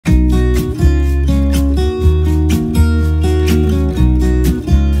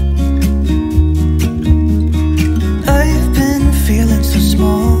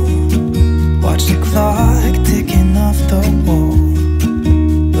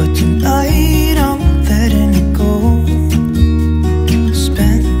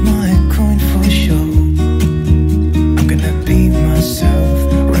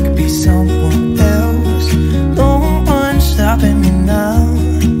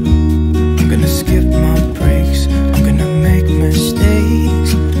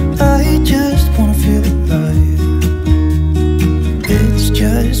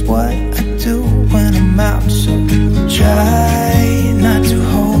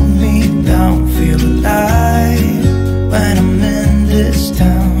this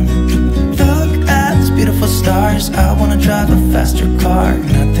town. Look at these beautiful stars. I wanna drive a faster car.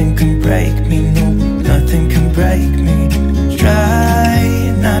 Nothing can break me, no, nothing can break me. Try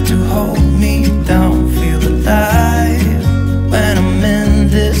not to hold me down. Feel alive when I'm in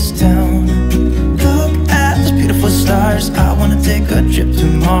this town. Look at these beautiful stars. I wanna take a trip to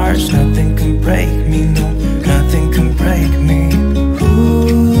Mars. Nothing can break me, no, nothing can break me.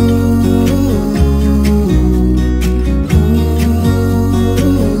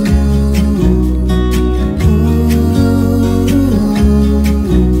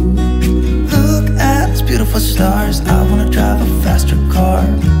 Stars, I wanna drive a faster car.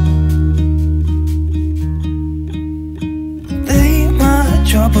 Lay my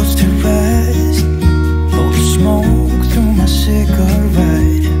troubles to rest. Blow the smoke through my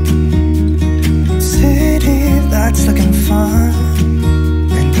cigarette. City lights looking fine,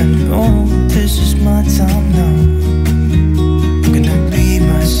 and I know this is my time now. I'm gonna be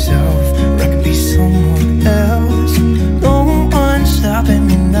myself, or I could be someone else. No one's stopping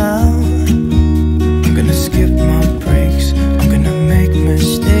me now. I'm gonna skip my breaks, I'm gonna make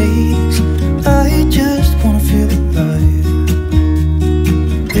mistakes. I just wanna feel alive.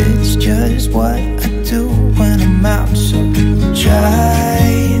 It's just what I do when I'm out, so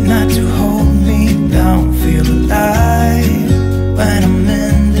try not to hold me down. Feel alive when I'm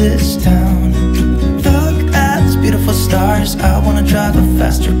in this town. Look at these beautiful stars. I wanna drive a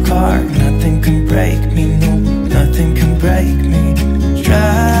faster car. Nothing can break me, no, nothing can break me.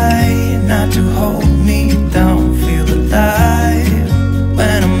 Try not to hold me down. Feel alive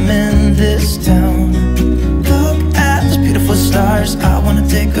when I'm in this town. Look at these beautiful stars. I wanna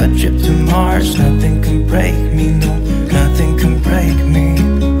take a trip to Mars. Nothing can break me, no, nothing can break me.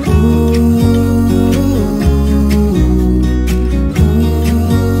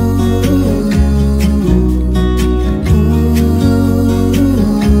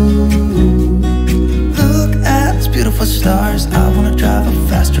 Look at these beautiful stars. I wanna drive a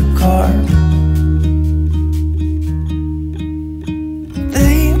faster car.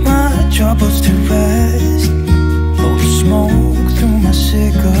 Troubles to rest. Blow the smoke through my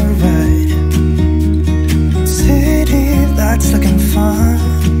cigarette. City lights looking fine,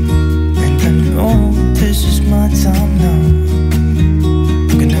 and I know this is my time now.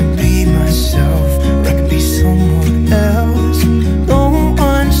 I'm gonna be myself, or I could be someone else. No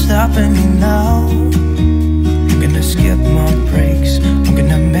one's stopping me now. I'm gonna skip my breaks, I'm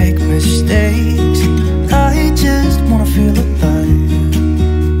gonna make mistakes. I just wanna feel alive.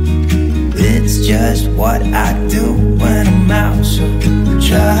 It's just what I do when I'm out, so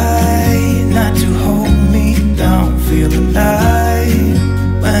try not to hold me down. Feel alive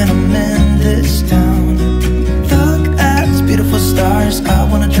when I'm in this town. Look at these beautiful stars. I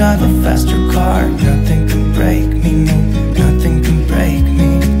wanna drive a faster car. Nothing can break me, no, nothing can break me.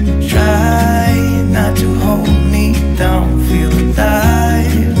 Try not to hold me down. Feel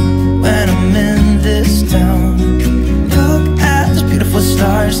alive when I'm in this town. Look at these beautiful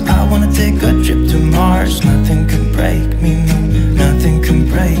stars. I wanna take a trip to Mars. Nothing can break me, no, nothing can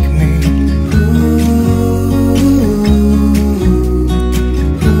break me.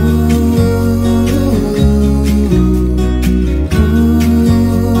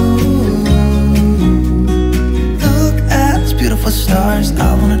 Look at these beautiful stars.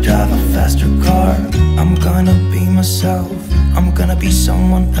 I wanna drive a faster car. I'm gonna be myself, I'm gonna be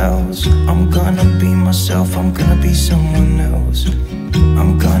someone else. I'm gonna be myself, I'm gonna be someone else.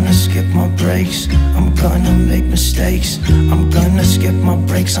 I'm gonna skip my breaks, I'm gonna make mistakes. I'm gonna skip my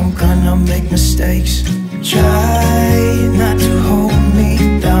breaks, I'm gonna make mistakes. Try not to hold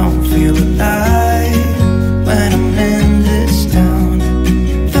me down. Feel alive when I'm in this town.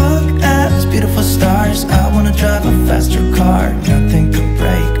 Look at these beautiful stars. I wanna drive a faster car. Nothing can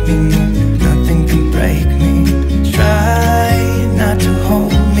break me, no, nothing can break me. Try not to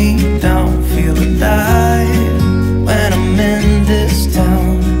hold me down. Feel alive when I'm in this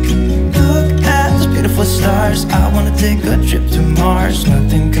town. Look at these beautiful stars. I wanna take a trip to Mars.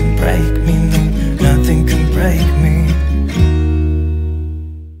 Nothing can break me, no.